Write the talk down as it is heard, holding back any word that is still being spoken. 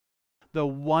the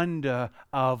wonder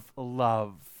of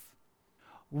love.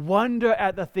 Wonder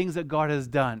at the things that God has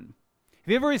done.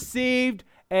 Have you ever received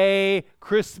a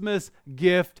Christmas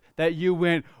gift that you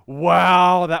went,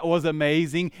 wow, that was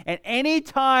amazing? And any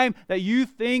time that you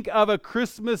think of a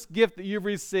Christmas gift that you've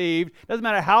received, doesn't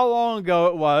matter how long ago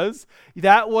it was,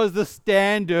 that was the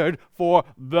standard for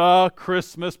the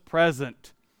Christmas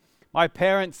present. My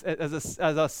parents, as a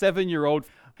 7-year-old,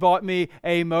 bought me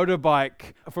a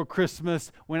motorbike for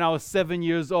Christmas when I was 7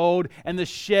 years old, and the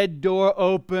shed door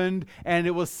opened, and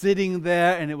it was sitting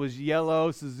there, and it was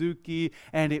yellow Suzuki,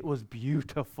 and it was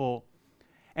beautiful.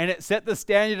 And it set the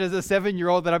standard as a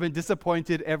 7-year-old that I've been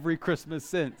disappointed every Christmas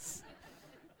since.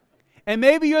 And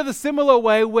maybe you're the similar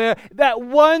way where that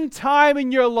one time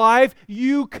in your life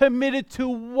you committed to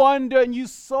wonder and you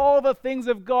saw the things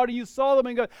of God and you saw them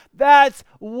and go, that's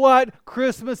what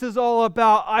Christmas is all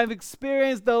about. I've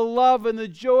experienced the love and the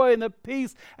joy and the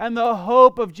peace and the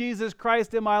hope of Jesus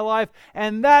Christ in my life,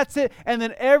 and that's it. And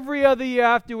then every other year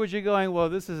afterwards you're going, well,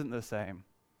 this isn't the same.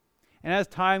 And as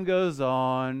time goes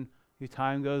on,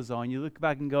 you look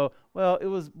back and go, well, it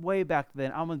was way back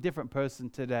then. I'm a different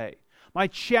person today. My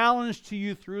challenge to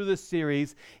you through this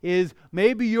series is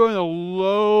maybe you're in a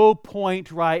low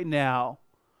point right now.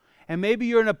 And maybe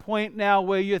you're in a point now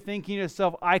where you're thinking to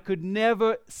yourself, I could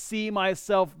never see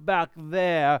myself back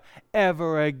there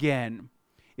ever again.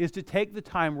 Is to take the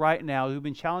time right now, we've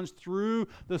been challenged through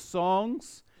the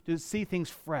songs to see things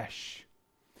fresh.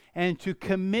 And to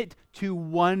commit to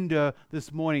wonder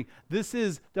this morning. This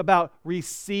is about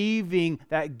receiving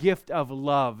that gift of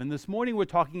love. And this morning we're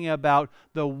talking about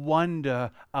the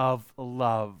wonder of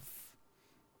love.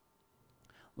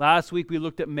 Last week we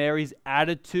looked at Mary's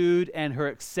attitude and her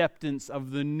acceptance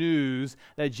of the news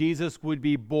that Jesus would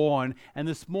be born. And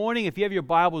this morning, if you have your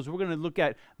Bibles, we're going to look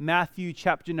at Matthew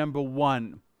chapter number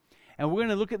 1. And we're going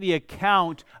to look at the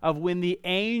account of when the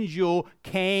angel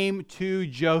came to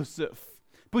Joseph.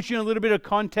 Put you in a little bit of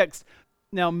context.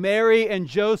 Now, Mary and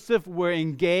Joseph were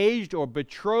engaged or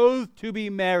betrothed to be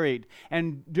married.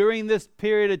 And during this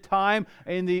period of time,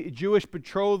 in the Jewish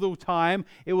betrothal time,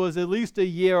 it was at least a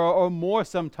year or more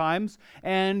sometimes.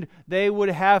 And they would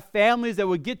have families that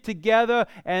would get together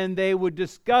and they would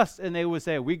discuss and they would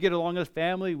say, we get along as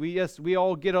family. We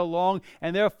all get along.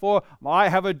 And therefore, I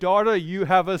have a daughter, you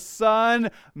have a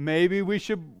son. Maybe we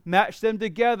should match them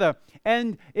together.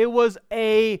 And it was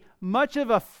much of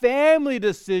a family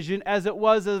decision as it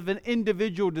was of an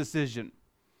individual decision.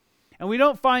 And we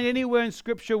don't find anywhere in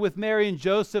Scripture with Mary and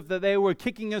Joseph that they were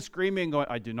kicking and screaming going,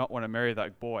 I do not want to marry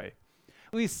that boy.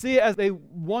 We see it as they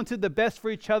wanted the best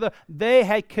for each other. They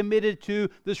had committed to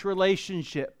this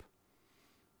relationship.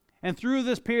 And through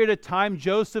this period of time,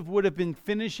 Joseph would have been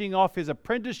finishing off his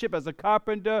apprenticeship as a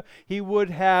carpenter. He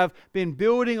would have been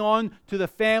building on to the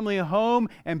family home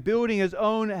and building his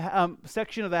own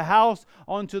section of the house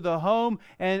onto the home.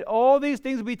 And all these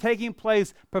things would be taking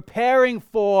place, preparing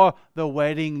for the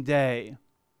wedding day.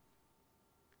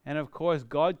 And of course,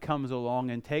 God comes along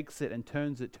and takes it and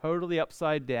turns it totally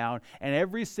upside down. And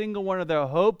every single one of their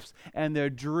hopes and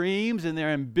their dreams and their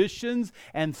ambitions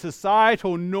and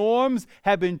societal norms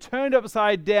have been turned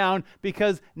upside down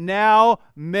because now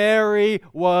Mary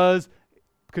was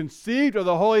conceived of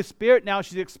the Holy Spirit. Now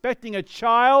she's expecting a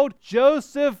child.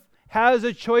 Joseph has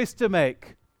a choice to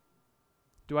make.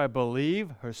 Do I believe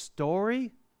her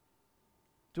story?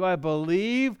 Do I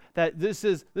believe that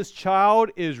this child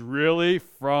is really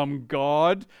from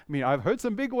God? I mean, I've heard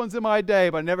some big ones in my day,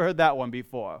 but I never heard that one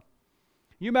before.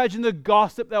 You imagine the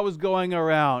gossip that was going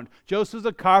around. Joseph's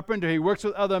a carpenter. He works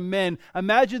with other men.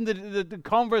 Imagine the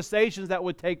conversations that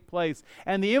would take place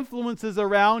and the influences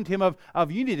around him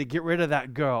of you need to get rid of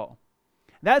that girl.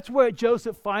 That's where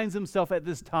Joseph finds himself at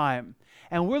this time.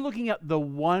 And we're looking at the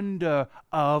wonder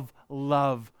of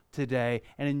love today.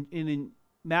 And in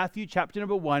Matthew chapter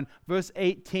number 1, verse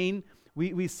 18,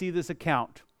 we see this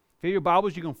account. If you have your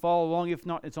Bibles, you can follow along. If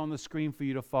not, it's on the screen for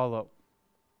you to follow.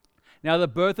 Now, the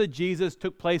birth of Jesus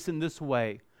took place in this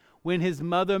way. When his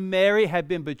mother Mary had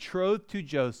been betrothed to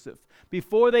Joseph,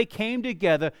 before they came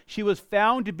together, she was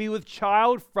found to be with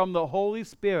child from the Holy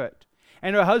Spirit.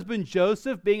 And her husband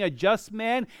Joseph, being a just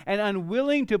man and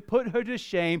unwilling to put her to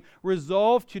shame,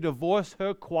 resolved to divorce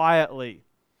her quietly.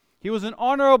 He was an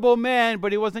honorable man,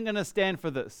 but he wasn't going to stand for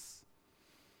this.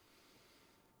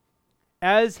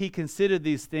 As he considered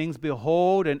these things,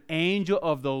 behold, an angel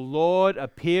of the Lord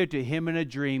appeared to him in a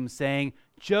dream, saying,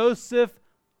 Joseph,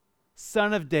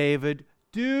 son of David,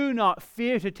 do not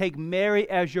fear to take Mary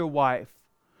as your wife,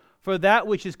 for that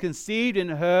which is conceived in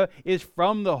her is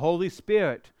from the Holy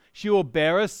Spirit. She will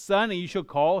bear a son, and you shall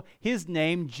call his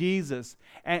name Jesus,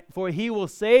 and for he will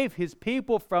save his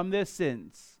people from their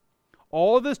sins.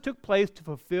 All this took place to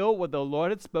fulfill what the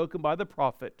Lord had spoken by the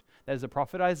prophet, that is the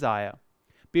prophet Isaiah.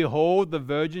 Behold, the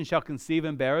virgin shall conceive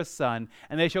and bear a son,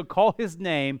 and they shall call his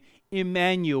name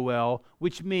Emmanuel,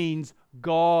 which means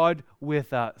God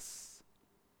with us.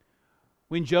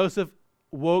 When Joseph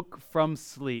woke from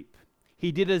sleep,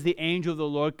 he did as the angel of the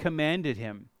Lord commanded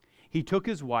him. He took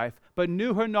his wife, but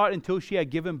knew her not until she had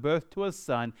given birth to a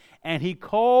son, and he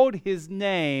called his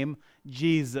name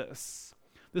Jesus.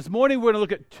 This morning we're going to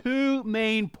look at two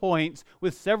main points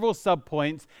with several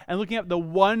subpoints and looking at the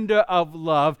wonder of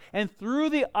love and through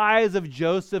the eyes of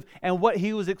Joseph and what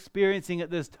he was experiencing at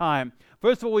this time.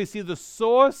 First of all, we see the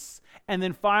source, and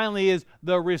then finally is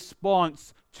the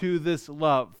response to this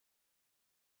love.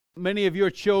 Many of your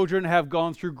children have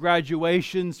gone through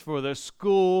graduations for their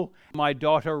school. My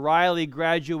daughter Riley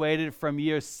graduated from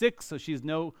year 6, so she's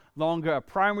no longer a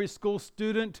primary school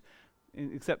student,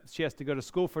 except she has to go to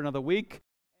school for another week.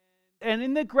 And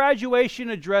in the graduation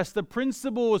address, the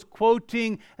principal was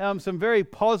quoting some very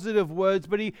positive words,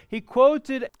 but he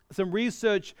quoted some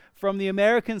research from the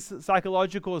American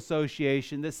Psychological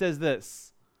Association that says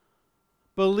this: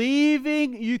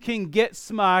 believing you can get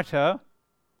smarter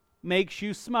makes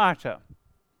you smarter.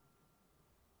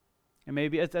 And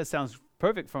maybe that sounds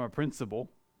perfect from a principal.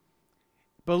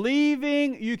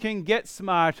 Believing you can get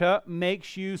smarter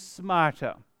makes you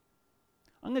smarter.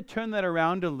 I'm going to turn that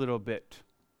around a little bit.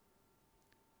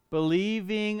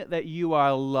 Believing that you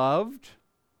are loved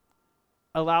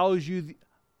allows you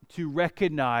to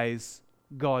recognize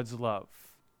God's love.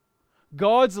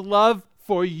 God's love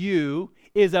for you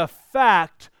is a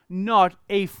fact, not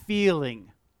a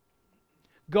feeling.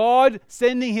 God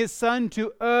sending his son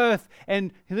to earth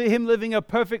and him living a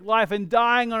perfect life and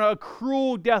dying on a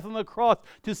cruel death on the cross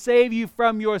to save you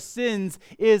from your sins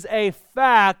is a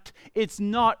fact. It's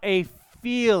not a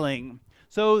feeling.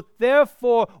 So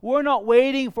therefore, we're not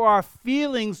waiting for our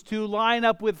feelings to line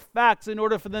up with facts in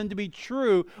order for them to be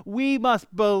true. We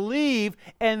must believe,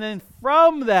 and then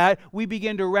from that, we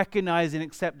begin to recognize and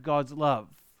accept God's love.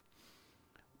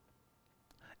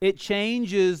 It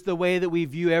changes the way that we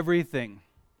view everything.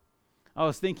 I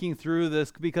was thinking through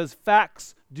this because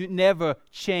facts never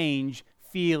change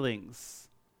feelings.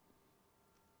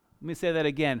 Let me say that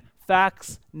again.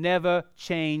 Facts never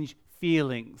change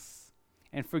feelings.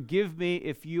 And forgive me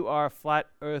if you are a flat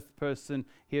earth person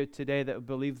here today that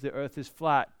believes the earth is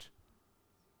flat.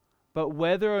 But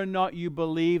whether or not you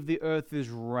believe the earth is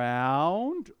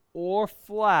round or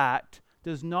flat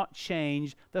does not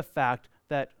change the fact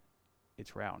that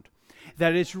it's round.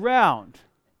 That it's round.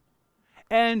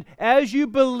 And as you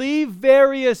believe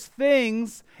various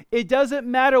things, it doesn't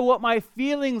matter what my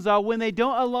feelings are. When they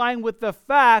don't align with the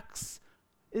facts,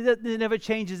 it never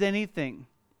changes anything.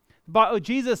 But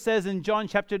Jesus says in John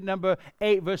chapter number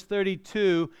 8, verse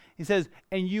 32, he says,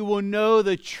 and you will know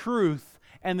the truth,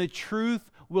 and the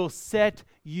truth will set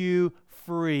you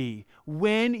free.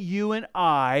 When you and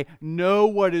I know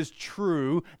what is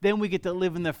true, then we get to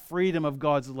live in the freedom of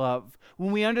God's love.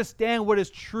 When we understand what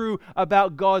is true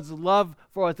about God's love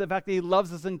for us, the fact that he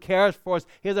loves us and cares for us,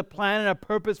 he has a plan and a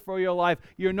purpose for your life.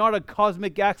 You're not a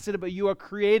cosmic accident, but you are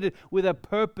created with a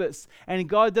purpose. And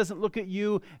God doesn't look at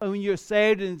you when you're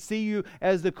saved and see you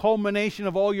as the culmination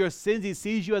of all your sins. He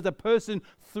sees you as a person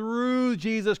through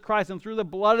Jesus Christ and through the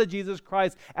blood of Jesus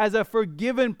Christ as a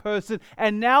forgiven person.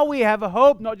 And now we have a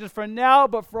hope, not just for now,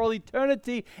 but for all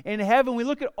eternity in heaven. We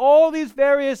look at all these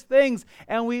various things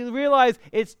and we realize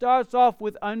it starts off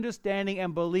with understanding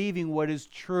and believing what is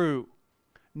true,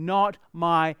 not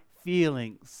my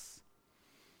feelings.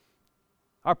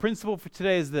 Our principle for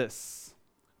today is this: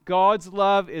 God's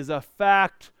love is a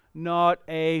fact, not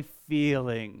a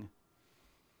feeling.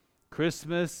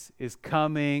 Christmas is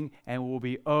coming and will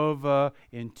be over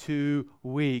in 2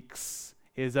 weeks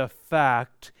is a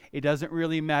fact. It doesn't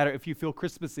really matter if you feel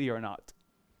Christmassy or not.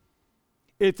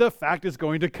 It's a fact, it's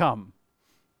going to come.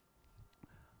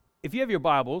 If you have your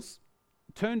Bibles,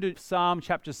 turn to Psalm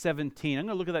chapter 17. I'm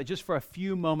going to look at that just for a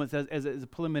few moments as a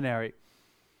preliminary.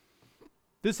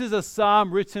 This is a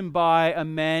psalm written by a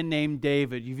man named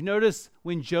David. You've noticed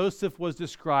when Joseph was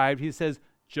described, he says,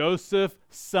 Joseph,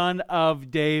 son of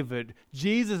David.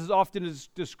 Jesus is often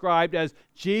described as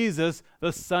Jesus,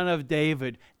 the son of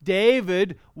David.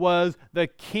 David was the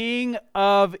king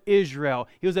of Israel.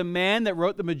 He was a man that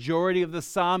wrote the majority of the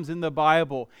Psalms in the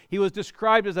Bible. He was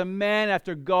described as a man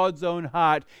after God's own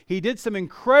heart. He did some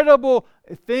incredible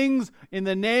things in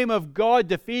the name of God,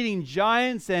 defeating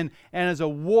giants and as a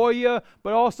warrior,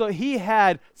 but also he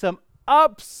had some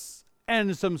ups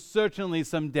and certainly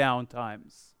some down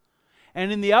times.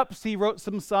 And in the ups, he wrote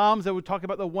some psalms that would talk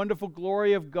about the wonderful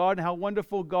glory of God and how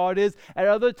wonderful God is. At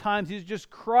other times, he's just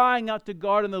crying out to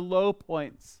God in the low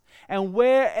points. And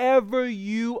wherever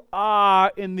you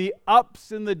are in the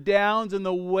ups and the downs and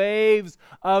the waves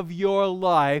of your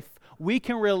life, we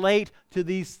can relate to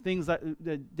these things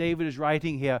that David is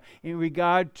writing here in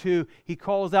regard to, he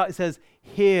calls out, he says,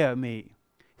 hear me.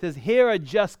 He says, hear a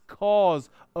just cause,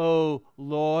 O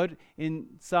Lord, in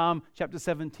Psalm chapter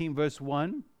 17, verse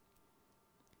 1.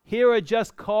 Hear a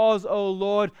just cause, O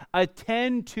Lord,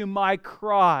 attend to my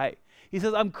cry. He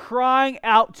says, I'm crying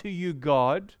out to you,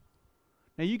 God.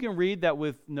 Now you can read that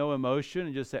with no emotion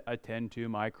and just say, attend to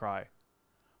my cry.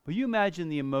 But you imagine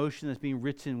the emotion that's being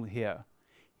written here.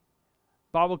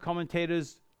 Bible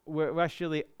commentators were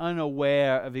actually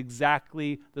unaware of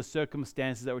exactly the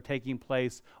circumstances that were taking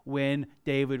place when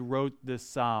David wrote this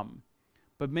psalm.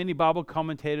 But many Bible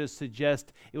commentators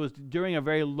suggest it was during a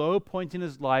very low point in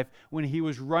his life when he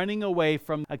was running away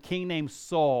from a king named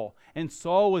Saul. And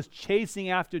Saul was chasing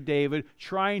after David,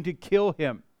 trying to kill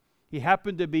him. He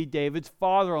happened to be David's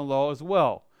father-in-law as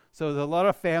well. So there's a lot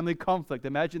of family conflict.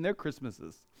 Imagine their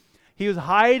Christmases. He was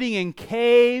hiding in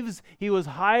caves. He was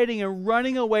hiding and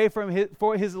running away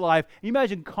for his life. You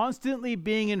imagine constantly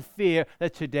being in fear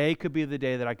that today could be the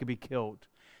day that I could be killed.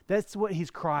 That's what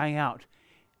he's crying out.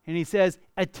 And he says,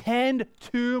 attend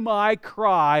to my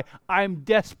cry. I'm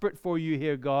desperate for you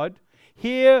here, God.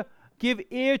 Here, give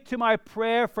ear to my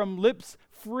prayer from lips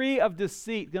free of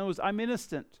deceit. In other words, I'm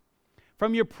innocent.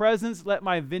 From your presence, let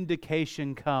my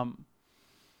vindication come.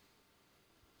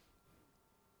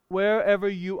 Wherever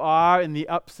you are in the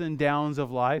ups and downs of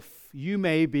life, you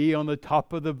may be on the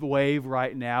top of the wave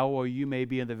right now, or you may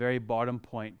be at the very bottom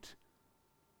point.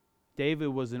 David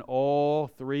was in all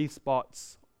three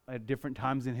spots at different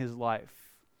times in his life.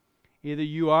 Either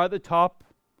you are at the top,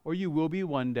 or you will be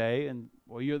one day,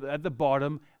 or you're at the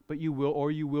bottom, but you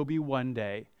will be one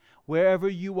day. Wherever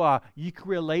you are, you can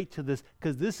relate to this,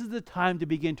 because this is the time to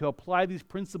begin to apply these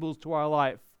principles to our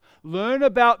life. Learn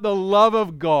about the love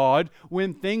of God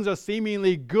when things are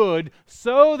seemingly good,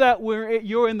 so that when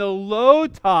you're in the low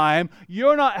time,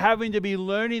 you're not having to be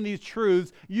learning these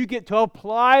truths. You get to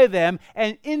apply them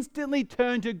and instantly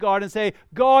turn to God and say,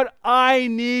 God, I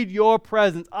need your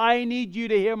presence. I need you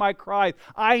to hear my cries.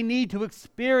 I need to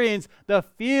experience the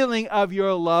feeling of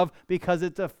your love, because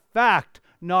it's a fact,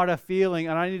 not a feeling,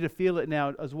 and I need to feel it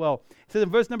now as well. It says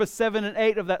in verse number 7 and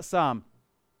 8 of that psalm,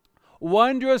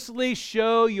 wondrously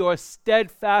show your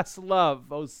steadfast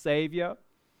love, O Savior,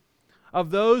 of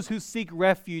those who seek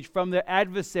refuge from their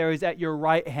adversaries at your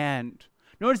right hand.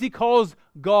 Notice he calls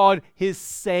God his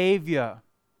Savior.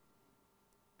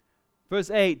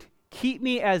 Verse 8, keep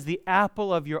me as the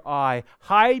apple of your eye.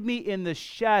 Hide me in the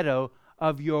shadow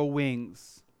of your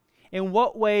wings. In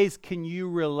what ways can you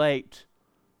relate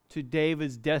to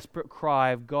David's desperate cry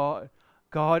of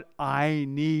God, I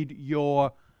need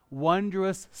your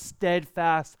wondrous,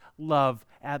 steadfast love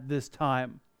at this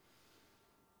time?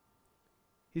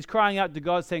 He's crying out to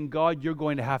God, saying, God, you're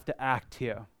going to have to act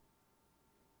here.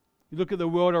 You look at the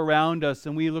world around us,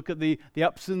 and we look at the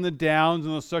ups and the downs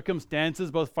and the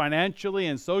circumstances, both financially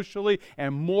and socially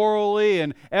and morally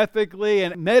and ethically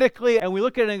and medically, and we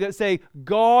look at it and say,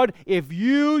 God, if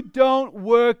you don't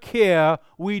work here,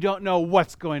 we don't know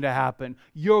what's going to happen.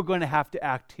 You're going to have to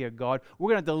act here, God.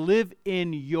 We're going to have to live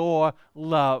in your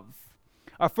love.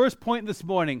 Our first point this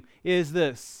morning is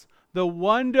this: the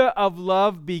wonder of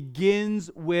love begins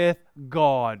with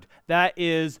God. That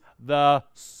is the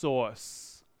source.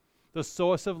 The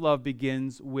source of love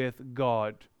begins with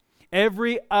God.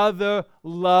 Every other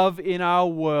love in our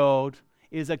world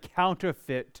is a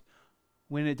counterfeit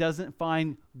when it doesn't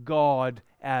find God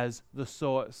as the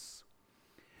source.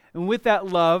 And with that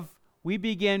love, we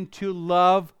begin to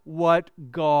love what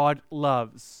God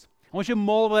loves. I want you to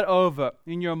mull that over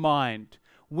in your mind.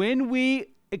 When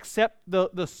we accept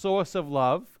the source of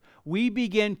love, we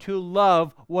begin to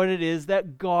love what it is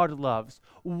that God loves.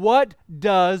 What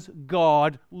does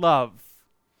God love?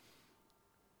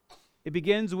 It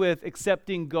begins with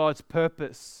accepting God's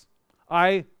purpose.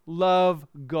 I love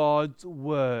God's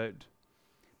word.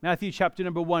 Matthew chapter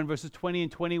number 1, verses 20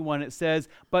 and 21, it says,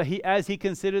 but as he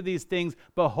considered these things,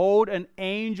 behold, an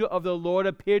angel of the Lord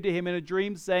appeared to him in a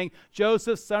dream, saying,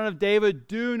 Joseph, son of David,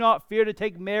 do not fear to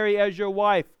take Mary as your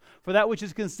wife, for that which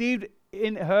is conceived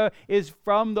in her is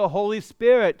from the Holy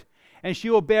Spirit. And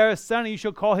she will bear a son, and you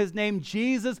shall call his name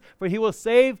Jesus, for he will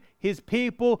save his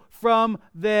people from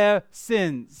their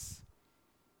sins.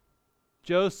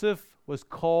 Joseph was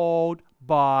called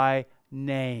by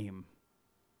name.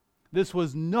 This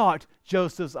was not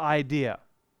Joseph's idea.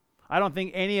 I don't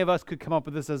think any of us could come up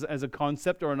with this as a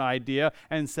concept or an idea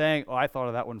and saying, oh, I thought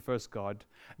of that one first, God.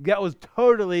 That was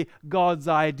totally God's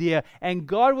idea. And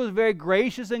God was very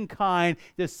gracious and kind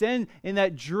to send in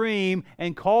that dream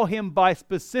and call him by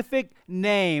specific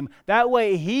name. That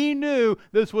way he knew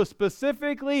this was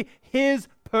specifically his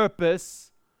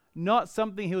purpose, not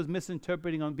something he was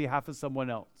misinterpreting on behalf of someone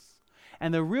else.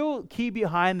 And the real key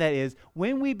behind that is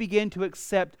when we begin to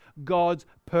accept God's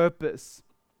purpose,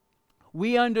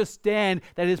 we understand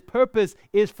that his purpose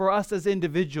is for us as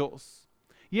individuals.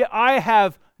 Yeah, I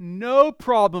have no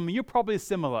problem, you're probably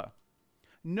similar,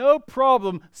 no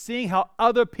problem seeing how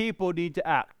other people need to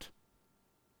act.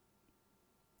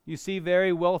 You see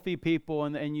very wealthy people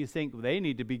and you think they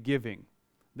need to be giving.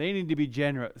 They need to be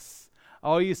generous.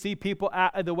 Or you see people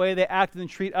act the way they act and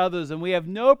treat others, and we have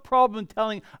no problem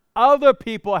telling other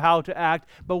people how to act,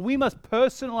 but we must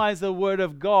personalize the Word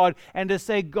of God and to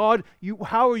say, God,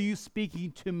 how are you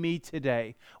speaking to me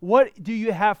today? What do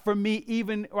you have for me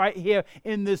even right here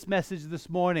in this message this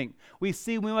morning? We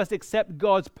see we must accept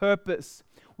God's purpose.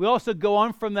 We also go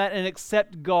on from that and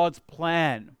accept God's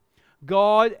plan.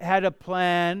 God had a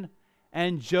plan,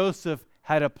 and Joseph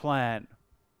had a plan.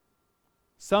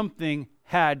 Something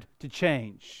had to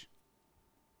change.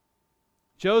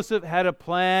 Joseph had a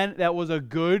plan that was a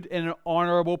good and an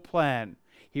honorable plan.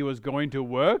 He was going to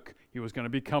work. He was going to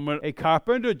become a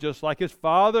carpenter just like his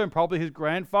father and probably his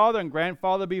grandfather and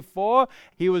grandfather before.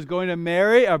 He was going to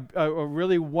marry a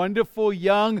really wonderful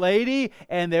young lady,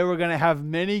 and they were going to have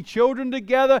many children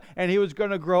together, and he was going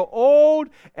to grow old,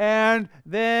 and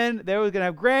then they were going to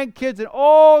have grandkids and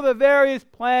all the various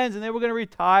plans, and they were going to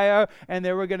retire, and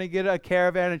they were going to get a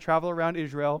caravan and travel around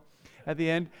Israel at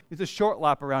the end. It's a short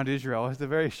lap around Israel. It's a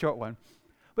very short one.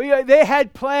 But yeah, they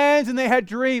had plans and they had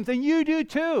dreams, and you do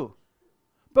too.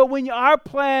 But when our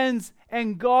plans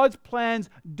and God's plans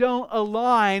don't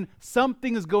align,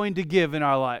 something is going to give in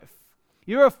our life.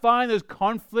 You ever find there's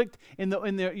conflict in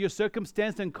your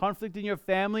circumstance and conflict in your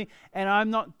family? And I'm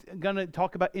not going to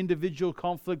talk about individual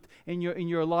conflict in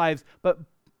your lives, but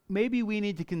maybe we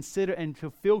need to consider and to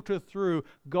filter through,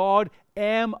 God,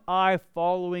 am I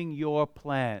following your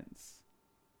plans?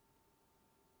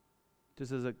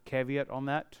 Just as a caveat on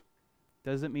that,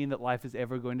 doesn't mean that life is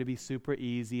ever going to be super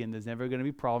easy and there's never going to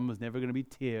be problems, never going to be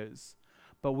tears.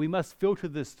 But we must filter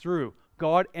this through.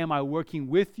 God, am I working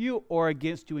with you or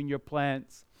against you in your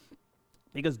plans?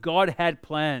 Because God had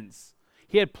plans.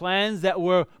 He had plans that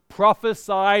were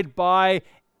prophesied by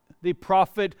the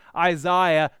prophet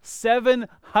Isaiah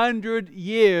 700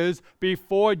 years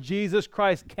before Jesus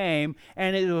Christ came,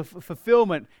 and it was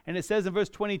fulfillment. And it says in verse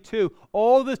 22,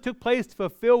 all this took place to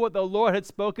fulfill what the Lord had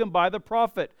spoken by the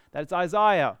prophet. That's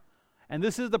Isaiah. And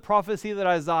this is the prophecy that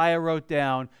Isaiah wrote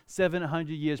down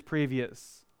 700 years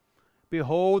previous.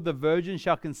 Behold, the virgin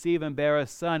shall conceive and bear a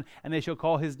son, and they shall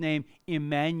call his name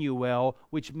Emmanuel,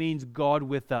 which means God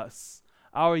with us.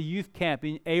 Our youth camp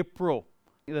in April,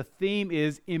 the theme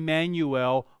is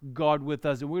Emmanuel, God with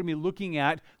us. And we're going to be looking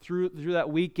at, through that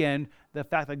weekend, the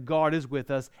fact that God is with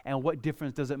us and what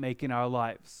difference does it make in our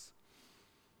lives.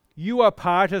 You are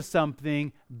part of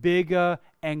something bigger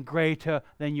and greater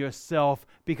than yourself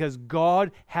because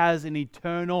God has an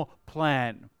eternal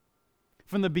plan.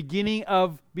 From the beginning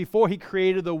before he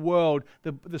created the world,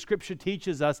 the scripture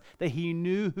teaches us that he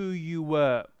knew who you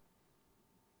were.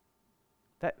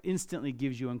 That instantly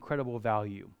gives you incredible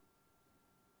value.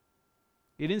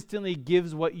 It instantly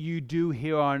gives what you do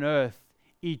here on earth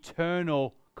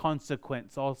eternal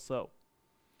consequence also.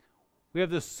 We have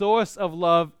the source of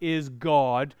love is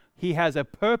God. He has a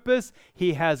purpose,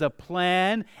 he has a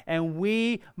plan, and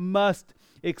we must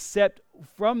accept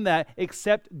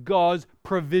God's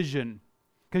provision.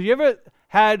 Because you ever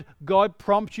had God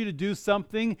prompt you to do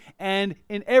something, and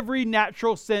in every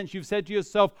natural sense you've said to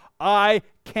yourself, I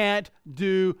can't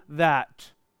do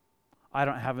that. I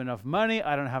don't have enough money,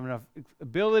 I don't have enough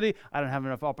ability, I don't have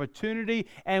enough opportunity,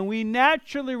 and we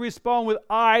naturally respond with,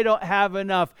 I don't have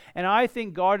enough. And I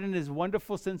think God in his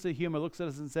wonderful sense of humor looks at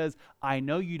us and says, I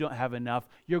know you don't have enough,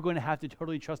 you're going to have to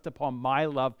totally trust upon my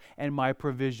love and my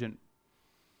provision.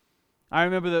 I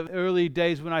remember the early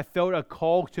days when I felt a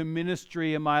call to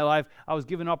ministry in my life. I was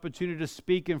given an opportunity to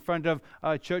speak in front of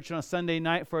a church on a Sunday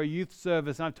night for a youth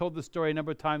service. And I've told the story a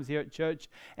number of times here at church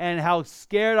and how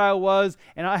scared I was.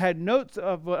 And I had notes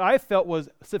of what I felt was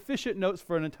sufficient notes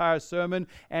for an entire sermon.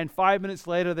 And 5 minutes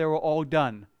later, they were all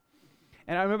done.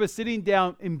 And I remember sitting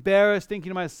down embarrassed, thinking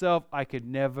to myself, I could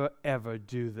never, ever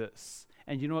do this.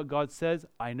 And you know what God says?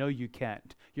 I know you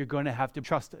can't. You're going to have to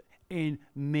trust in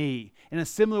me. And it's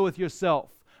similar with yourself.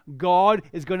 God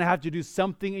is going to have to do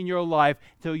something in your life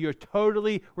until you're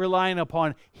totally relying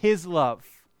upon his love.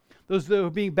 those that were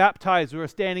being baptized who are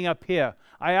standing up here,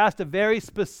 I asked a very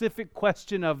specific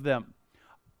question of them.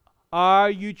 Are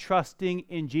you trusting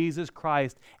in Jesus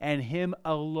Christ and Him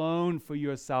alone for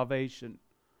your salvation?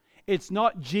 It's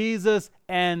not Jesus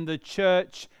and the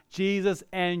church, Jesus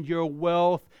and your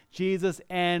wealth, Jesus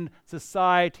and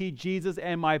society, Jesus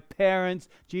and my parents,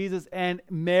 Jesus and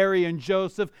Mary and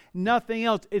Joseph, nothing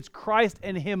else. It's Christ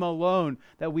and Him alone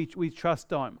that we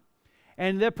trust on.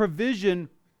 And their provision,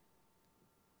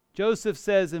 Joseph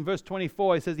says in verse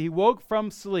 24, he says, he woke from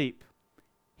sleep.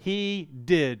 He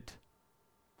did.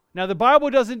 Now, the Bible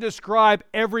doesn't describe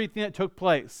everything that took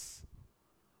place,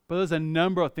 but there's a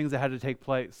number of things that had to take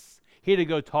place. He had to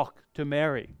go talk to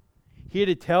Mary. He had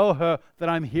to tell her that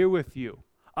I'm here with you.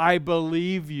 I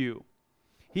believe you.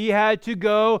 He had to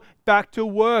go back to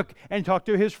work and talk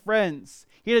to his friends.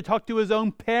 He had to talk to his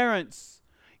own parents.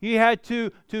 He had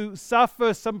to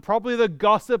suffer probably the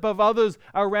gossip of others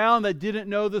around that didn't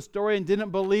know the story and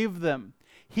didn't believe them.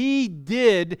 He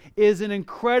did is an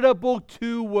incredible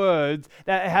 2 words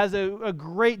that has a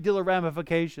great deal of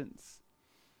ramifications.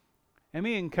 Let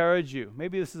me encourage you.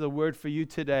 Maybe this is a word for you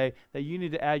today that you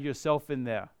need to add yourself in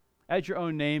there. Add your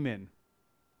own name in.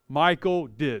 Michael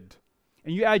did.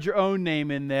 And you add your own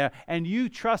name in there, and you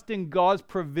trust in God's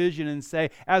provision and say,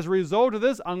 as a result of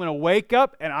this, I'm going to wake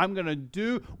up and I'm going to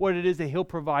do what it is that He'll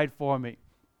provide for me.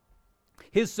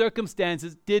 His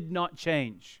circumstances did not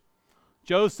change.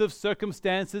 Joseph's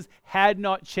circumstances had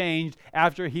not changed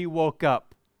after he woke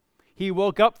up. He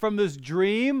woke up from this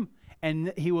dream,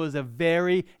 and he was a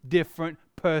very different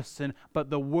person, but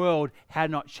the world had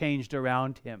not changed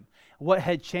around him. What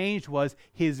had changed was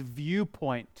his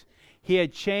viewpoint. He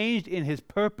had changed in his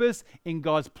purpose, in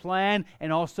God's plan,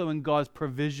 and also in God's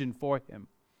provision for him.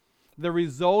 The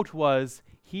result was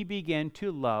he began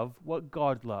to love what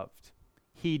God loved.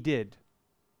 He did.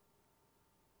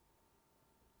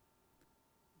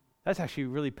 That's actually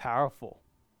really powerful.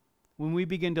 When we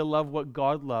begin to love what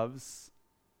God loves,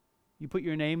 you put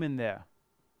your name in there.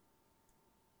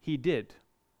 He did.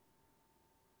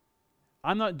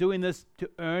 I'm not doing this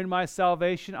to earn my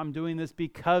salvation. I'm doing this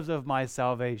because of my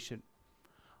salvation.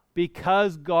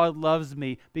 Because God loves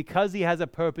me, because He has a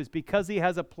purpose, because He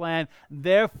has a plan,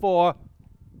 therefore,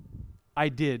 I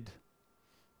did.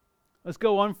 Let's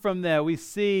go on from there. We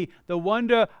see the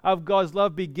wonder of God's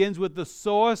love begins with the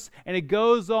source, and it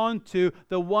goes on to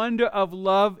the wonder of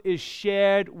love is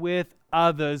shared with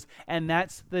others, and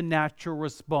that's the natural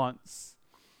response.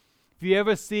 If you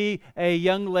ever see a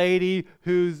young lady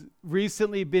who's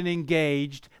recently been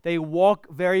engaged, they walk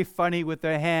very funny with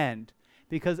their hand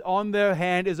because on their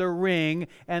hand is a ring,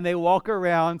 and they walk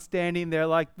around standing there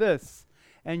like this.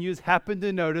 And you just happen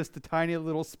to notice the tiny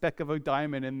little speck of a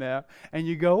diamond in there, and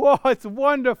you go, oh, it's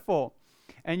wonderful.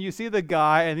 And you see the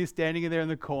guy, and he's standing there in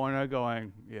the corner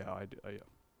going, yeah,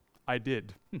 I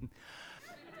did.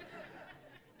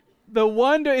 The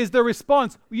wonder is the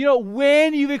response. You know,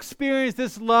 when you've experienced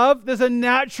this love, there's a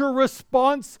natural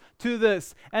response to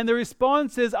this. And the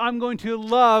response is, I'm going to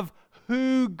love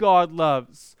who God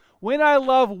loves. When I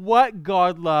love what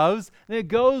God loves, then it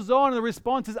goes on, and the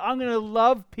response is, I'm going to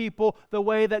love people the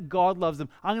way that God loves them.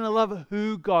 I'm going to love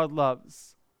who God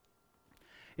loves.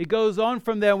 It goes on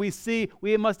from there, and we see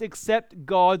we must accept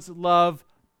God's love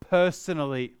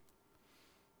personally.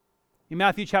 In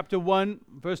Matthew chapter 1,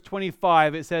 verse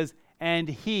 25, it says, and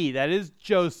he, that is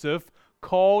Joseph,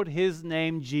 called his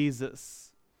name Jesus.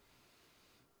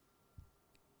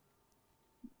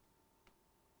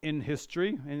 In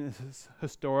history, and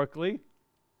historically,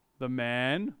 the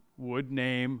man would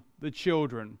name the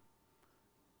children.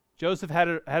 Joseph had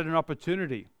an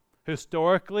opportunity.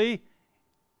 Historically,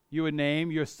 you would name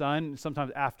your son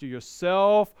sometimes after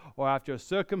yourself or after a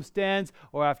circumstance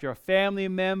or after a family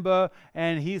member.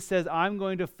 And he says, I'm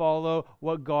going to follow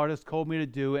what God has told me to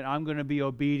do, and I'm going to be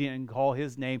obedient and call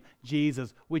his name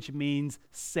Jesus, which means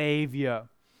Savior.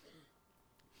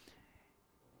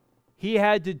 He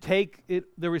had to take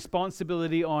the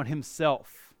responsibility on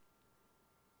himself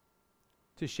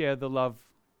to share the love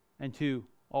and to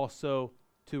also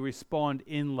to respond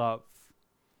in love.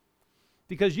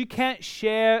 Because you can't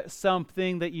share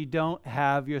something that you don't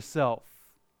have yourself.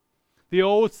 The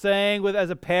old saying as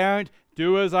a parent,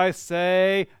 do as I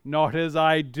say, not as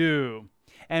I do.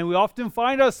 And we often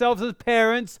find ourselves as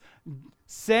parents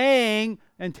saying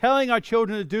and telling our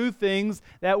children to do things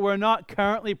that we're not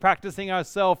currently practicing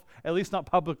ourselves, at least not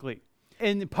publicly.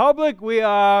 In public, we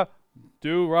are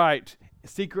do right.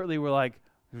 Secretly, we're like,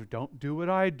 don't do what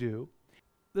I do.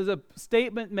 There's a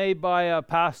statement made by a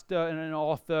pastor and an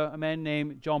author, a man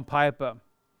named John Piper.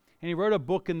 And he wrote a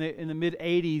book in the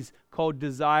mid-'80s called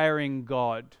Desiring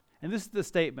God. And this is the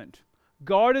statement.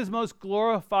 God is most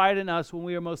glorified in us when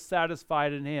we are most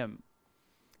satisfied in Him.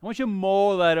 I want you to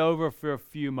mull that over for a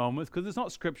few moments because it's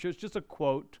not scripture, it's just a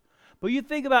quote. But you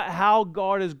think about how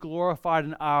God is glorified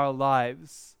in our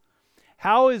lives.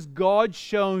 How is God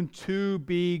shown to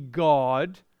be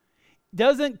God?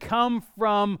 Doesn't come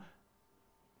from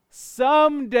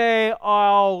someday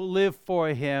I'll live for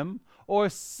Him, or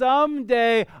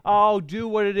someday I'll do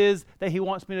what it is that He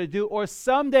wants me to do, or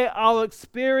someday I'll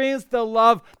experience the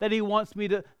love that He wants me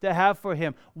to have for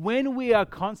Him. When we are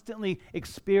constantly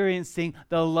experiencing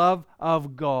the love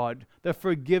of God, the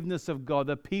forgiveness of God,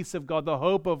 the peace of God, the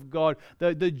hope of God,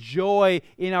 the joy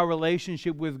in our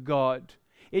relationship with God,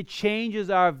 it changes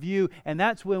our view, and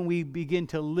that's when we begin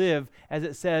to live, as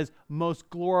it says, most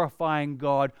glorifying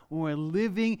God, when we're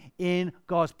living in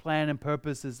God's plan and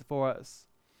purposes for us.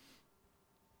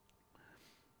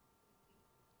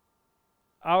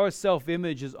 Our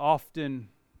self-image is often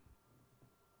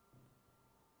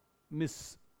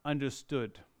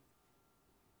misunderstood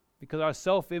because our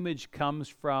self-image comes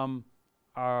from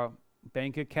our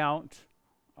bank account,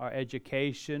 our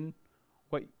education,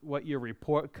 what your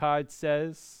report card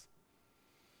says,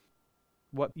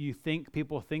 what you think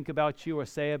people think about you or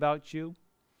say about you.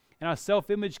 And our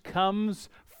self-image comes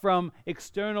from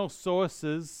external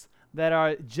sources that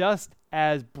are just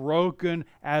as broken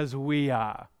as we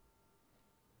are.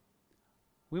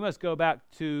 We must go back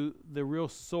to the real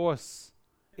source.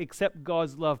 Accept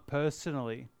God's love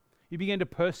personally. You begin to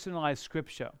personalize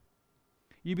Scripture.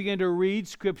 You begin to read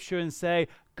Scripture and say,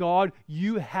 God,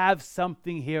 you have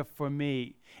something here for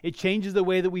me. It changes the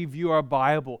way that we view our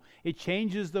Bible. It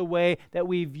changes the way that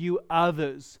we view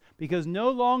others. Because no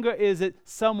longer is it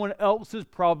someone else's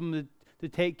problem to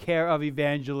take care of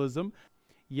evangelism.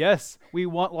 Yes, we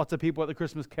want lots of people at the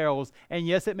Christmas carols. And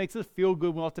yes, it makes us feel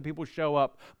good when lots of people show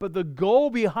up. But the goal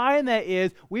behind that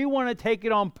is we want to take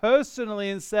it on personally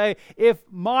and say, if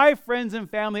my friends and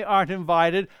family aren't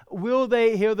invited, will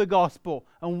they hear the gospel?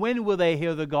 And when will they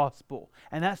hear the gospel?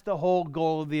 And that's the whole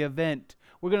goal of the event.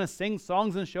 We're going to sing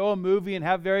songs and show a movie and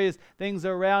have various things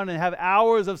around and have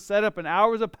hours of setup and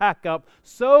hours of pack up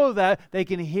so that they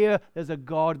can hear there's a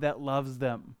God that loves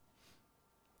them.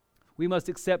 We must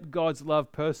accept God's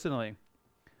love personally.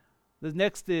 The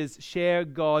next is share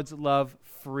God's love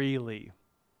freely.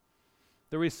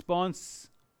 The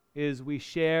response is we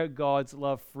share God's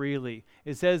love freely.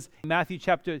 It says in Matthew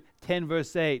chapter 10,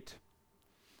 verse 8,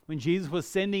 when Jesus was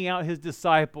sending out His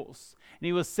disciples, and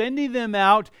He was sending them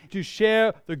out to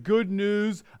share the good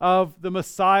news of the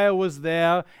Messiah was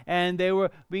there, and they were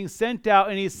being sent out,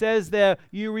 and He says there,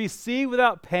 you receive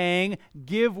without paying,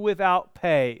 give without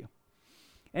pay.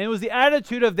 And it was the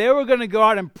attitude of they were going to go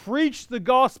out and preach the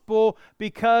gospel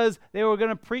because they were going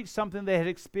to preach something they had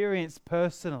experienced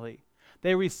personally.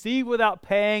 They received without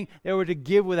paying. They were to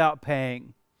give without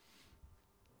paying.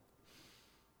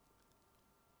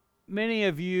 Many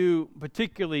of you,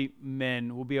 particularly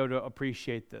men, will be able to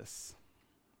appreciate this.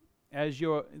 As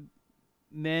your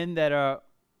men that are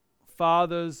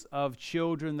fathers of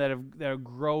children that are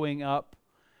growing up,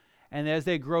 and as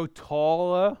they grow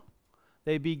taller,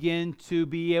 they begin to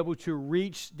be able to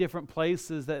reach different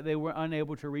places that they were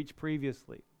unable to reach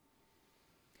previously.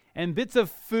 And bits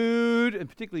of food, and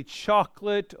particularly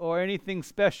chocolate or anything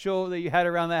special that you had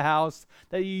around the house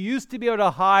that you used to be able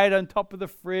to hide on top of the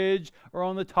fridge or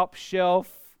on the top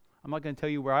shelf. I'm not going to tell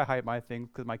you where I hide my things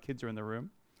because my kids are in the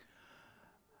room.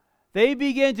 They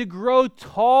begin to grow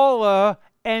taller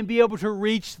and be able to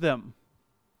reach them.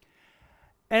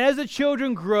 And as the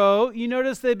children grow, you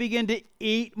notice they begin to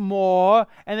eat more,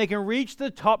 and they can reach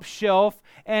the top shelf,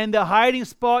 and the hiding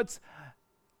spots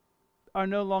are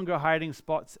no longer hiding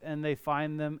spots, and they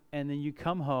find them, and then you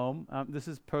come home. This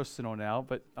is personal now,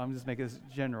 but I'm just making this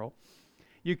general.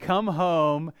 You come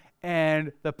home,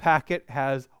 and the packet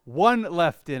has one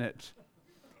left in it,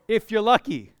 if you're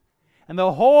lucky. And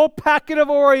the whole packet of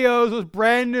Oreos was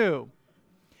brand new.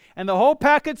 And the whole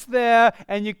packet's there,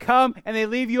 and you come, and they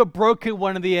leave you a broken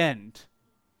one at the end.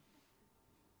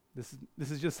 This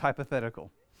is just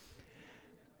hypothetical.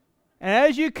 And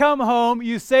as you come home,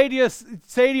 you say to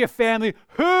your family,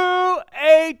 "Who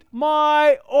ate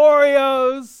my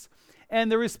Oreos?" And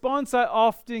the response I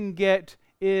often get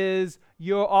is,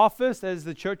 your office, as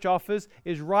the church office,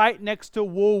 is right next to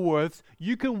Woolworths.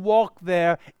 You can walk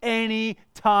there any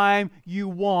time you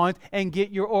want and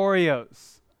get your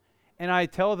Oreos. And I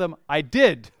tell them, I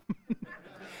did. And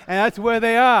that's where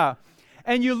they are.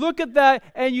 And you look at that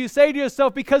and you say to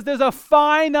yourself, because there's a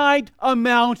finite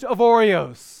amount of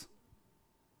Oreos.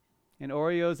 And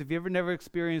Oreos, if you ever never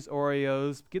experienced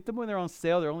Oreos, get them when they're on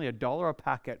sale. They're only $1 a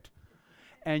packet.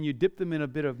 and you dip them in a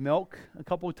bit of milk a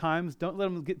couple of times. Don't let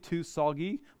them get too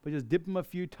soggy, but just dip them a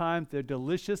few times. They're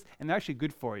delicious, and they're actually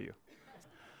good for you.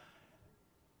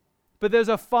 But there's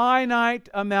a finite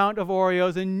amount of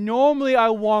Oreos, and normally I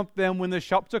want them when the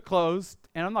shops are closed,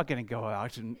 and I'm not going to go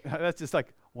out, and that's just like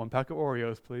 1 pack of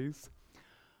Oreos, please.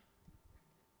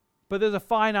 But there's a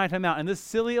finite amount, and this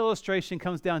silly illustration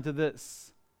comes down to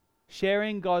this.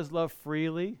 Sharing God's love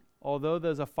freely, although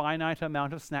there's a finite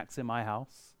amount of snacks in my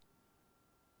house,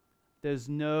 there's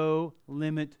no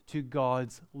limit to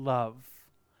God's love.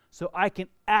 So I can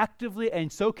actively,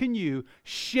 and so can you,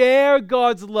 share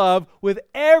God's love with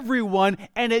everyone,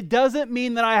 and it doesn't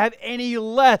mean that I have any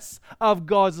less of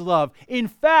God's love. In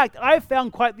fact, I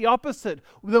found quite the opposite.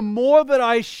 The more that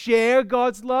I share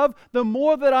God's love, the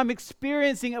more that I'm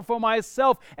experiencing it for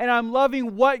myself, and I'm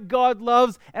loving what God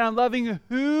loves, and I'm loving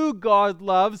who God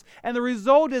loves, and the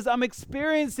result is I'm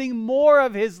experiencing more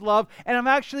of His love, and I'm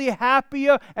actually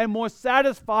happier and more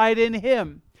satisfied in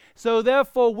Him. So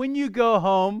therefore, when you go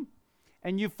home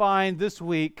and you find this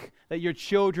week that your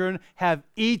children have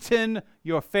eaten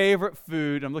your favorite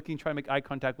food, I'm trying to make eye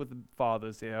contact with the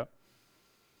fathers here.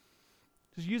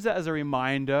 Just use that as a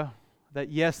reminder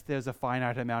that yes, there's a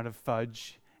finite amount of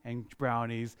fudge and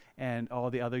brownies and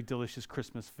all the other delicious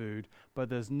Christmas food, but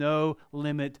there's no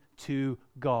limit to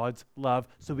God's love,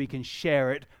 so we can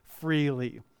share it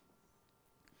freely.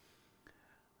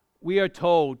 We are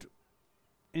told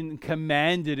and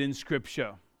commanded in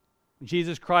Scripture.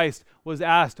 Jesus Christ was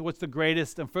asked, what's the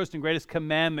greatest and first and greatest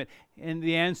commandment? And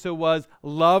the answer was,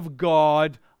 love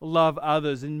God, love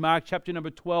others. In Mark chapter number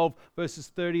 12,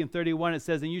 verses 30 and 31, it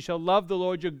says, and you shall love the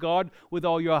Lord your God with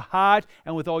all your heart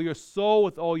and with all your soul,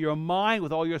 with all your mind,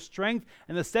 with all your strength.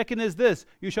 And the second is this,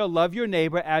 you shall love your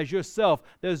neighbor as yourself.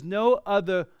 There's no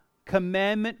other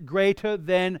commandment greater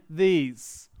than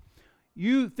these.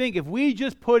 You think if we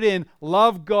just put in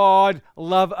love God,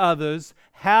 love others,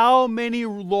 how many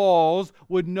laws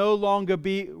would no longer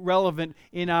be relevant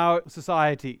in our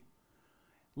society?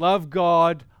 Love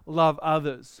God, love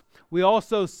others. We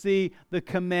also see the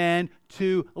command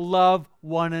to love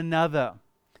one another.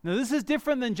 Now, this is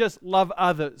different than just love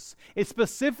others. It's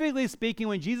specifically speaking,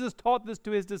 when Jesus taught this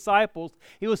to his disciples,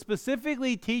 he was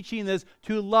specifically teaching this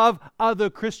to love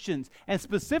other Christians. And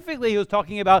specifically, he was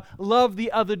talking about love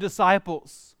the other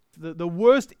disciples. The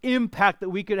worst impact that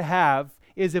we could have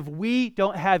is if we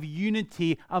don't have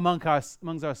unity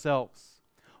amongst ourselves.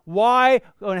 Why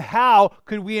and how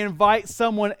could we invite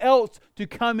someone else to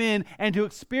come in and to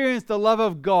experience the love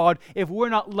of God if we're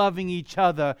not loving each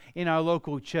other in our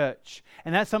local church?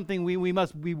 And that's something we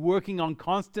must be working on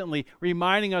constantly,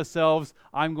 reminding ourselves,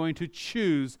 I'm going to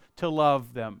choose to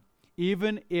love them.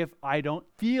 Even if I don't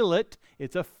feel it,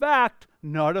 it's a fact,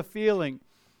 not a feeling.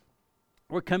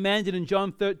 We're commanded in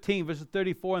John 13, verses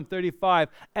 34 and 35,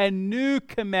 a new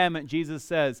commandment, Jesus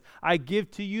says, I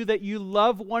give to you that you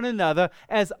love one another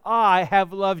as I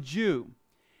have loved you.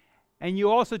 And you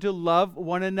also to love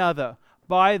one another.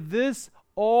 By this,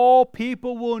 all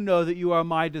people will know that you are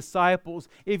my disciples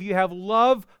if you have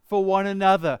love for one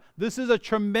another. This is a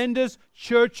tremendous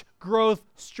church growth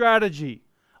strategy.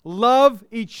 Love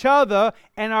each other,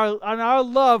 and our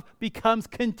love becomes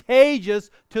contagious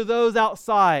to those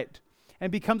outside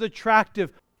and becomes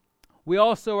attractive. We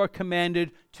also are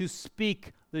commanded to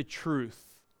speak the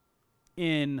truth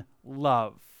in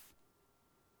love.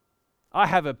 I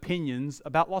have opinions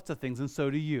about lots of things, and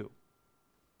so do you.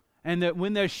 And that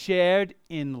when they're shared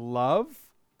in love,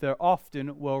 they're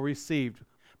often well received.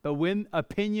 But when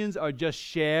opinions are just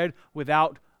shared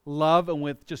without love and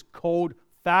with just cold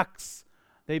facts,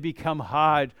 they become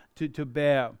hard to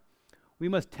bear. We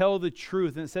must tell the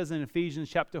truth. And it says in Ephesians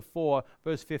chapter 4,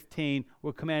 verse 15,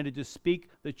 we're commanded to speak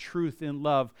the truth in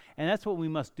love. And that's what we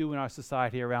must do in our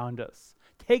society around us.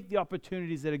 Take the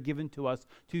opportunities that are given to us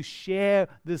to share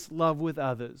this love with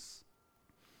others.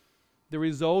 The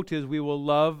result is we will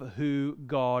love who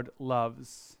God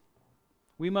loves.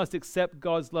 We must accept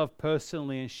God's love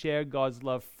personally and share God's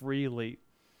love freely.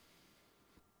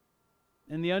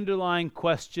 And the underlying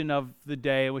question of the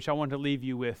day, which I want to leave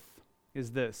you with,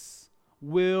 is this.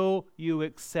 Will you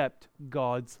accept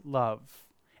God's love?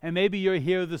 And maybe you're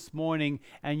here this morning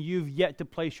and you've yet to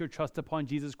place your trust upon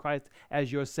Jesus Christ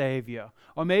as your Savior.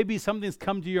 Or maybe something's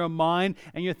come to your mind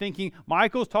and you're thinking,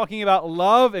 Michael's talking about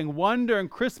love and wonder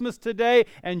and Christmas today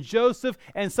and Joseph,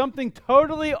 and something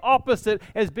totally opposite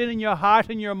has been in your heart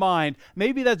and your mind.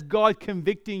 Maybe that's God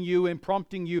convicting you and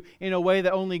prompting you in a way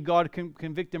that only God can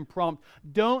convict and prompt.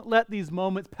 Don't let these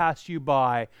moments pass you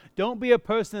by. Don't be a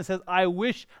person that says, I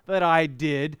wish that I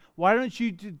did. Why don't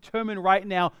you determine right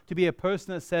now to be a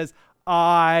person that says,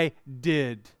 I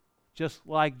did, just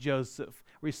like Joseph.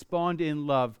 respond in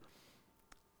love.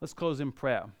 Let's close in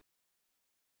prayer.